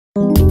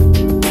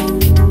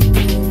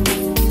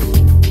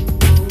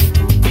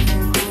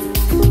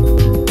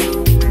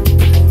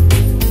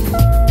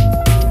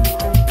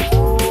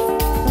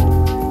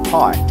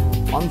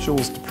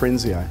Jules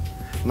DiPrinzio,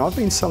 and I've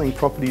been selling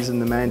properties in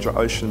the Mandurah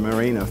Ocean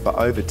Marina for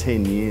over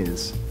 10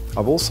 years.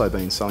 I've also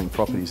been selling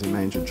properties in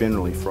Mandurah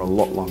generally for a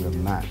lot longer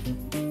than that.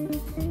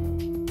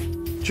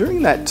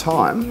 During that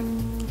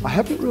time, I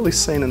haven't really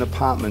seen an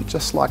apartment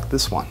just like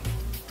this one.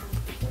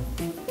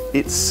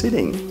 It's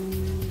sitting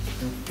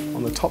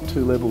on the top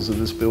 2 levels of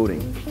this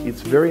building. It's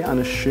very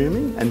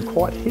unassuming and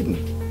quite hidden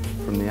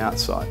from the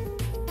outside.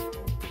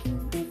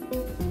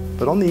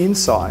 But on the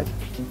inside,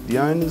 the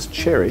owners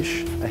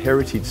cherish a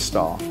heritage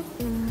style,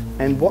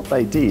 and what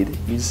they did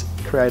is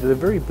created a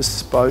very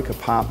bespoke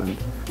apartment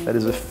that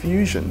is a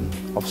fusion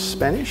of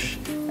Spanish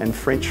and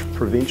French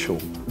provincial.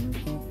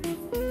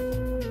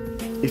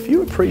 If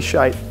you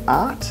appreciate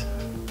art,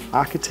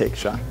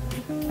 architecture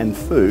and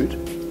food,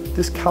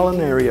 this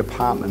culinary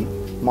apartment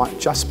might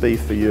just be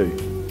for you.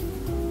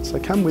 So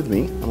come with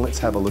me and let's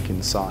have a look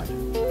inside.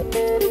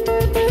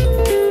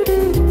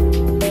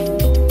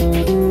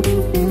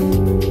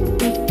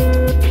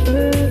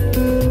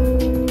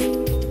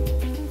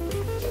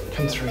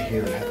 Come through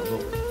here and have a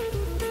look.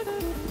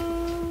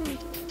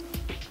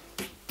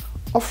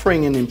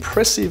 Offering an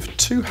impressive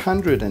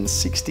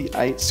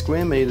 268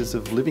 square metres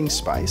of living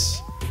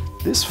space,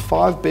 this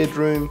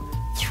 5-bedroom,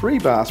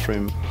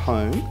 3-bathroom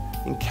home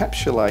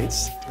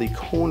encapsulates the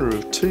corner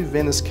of 2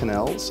 Venice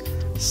canals,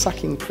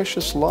 sucking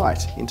precious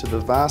light into the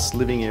vast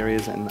living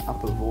areas and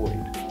upper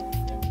void.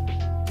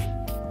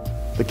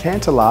 The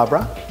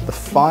candelabra, the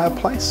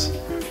fireplace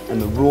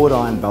and the wrought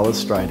iron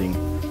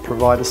balustrading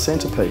provide a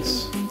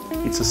centrepiece.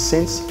 It's a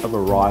sense of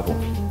arrival.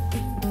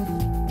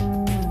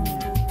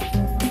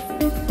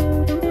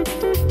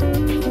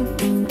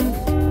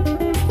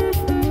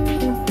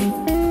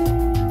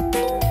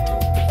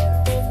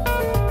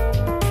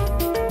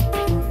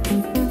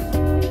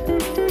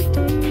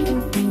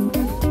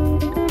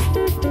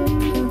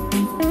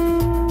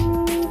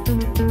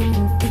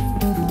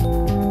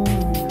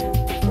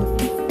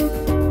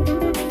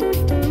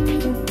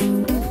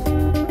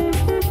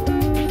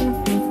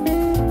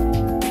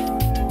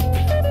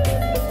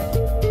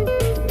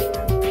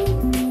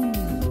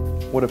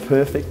 What a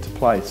perfect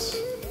place.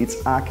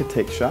 It's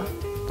architecture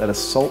that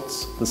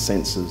assaults the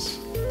senses.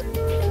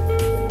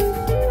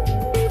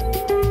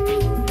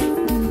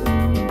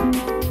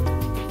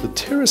 The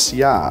terrace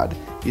yard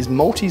is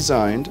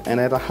multi-zoned, and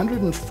at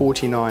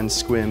 149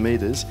 square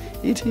metres,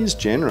 it is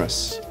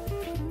generous.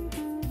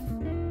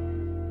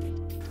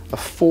 A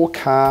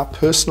 4-car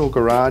personal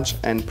garage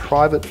and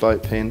private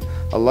boat pen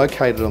are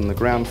located on the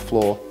ground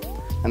floor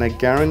and are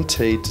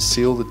guaranteed to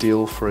seal the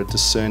deal for a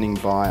discerning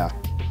buyer.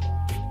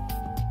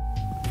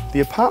 The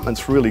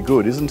apartment's really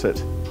good, isn't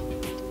it?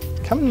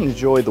 Come and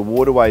enjoy the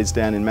waterways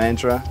down in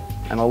Mandurah,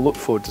 and I'll look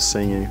forward to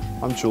seeing you.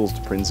 I'm Jules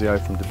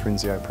DiPrinzio from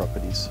DiPrinzio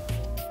Properties.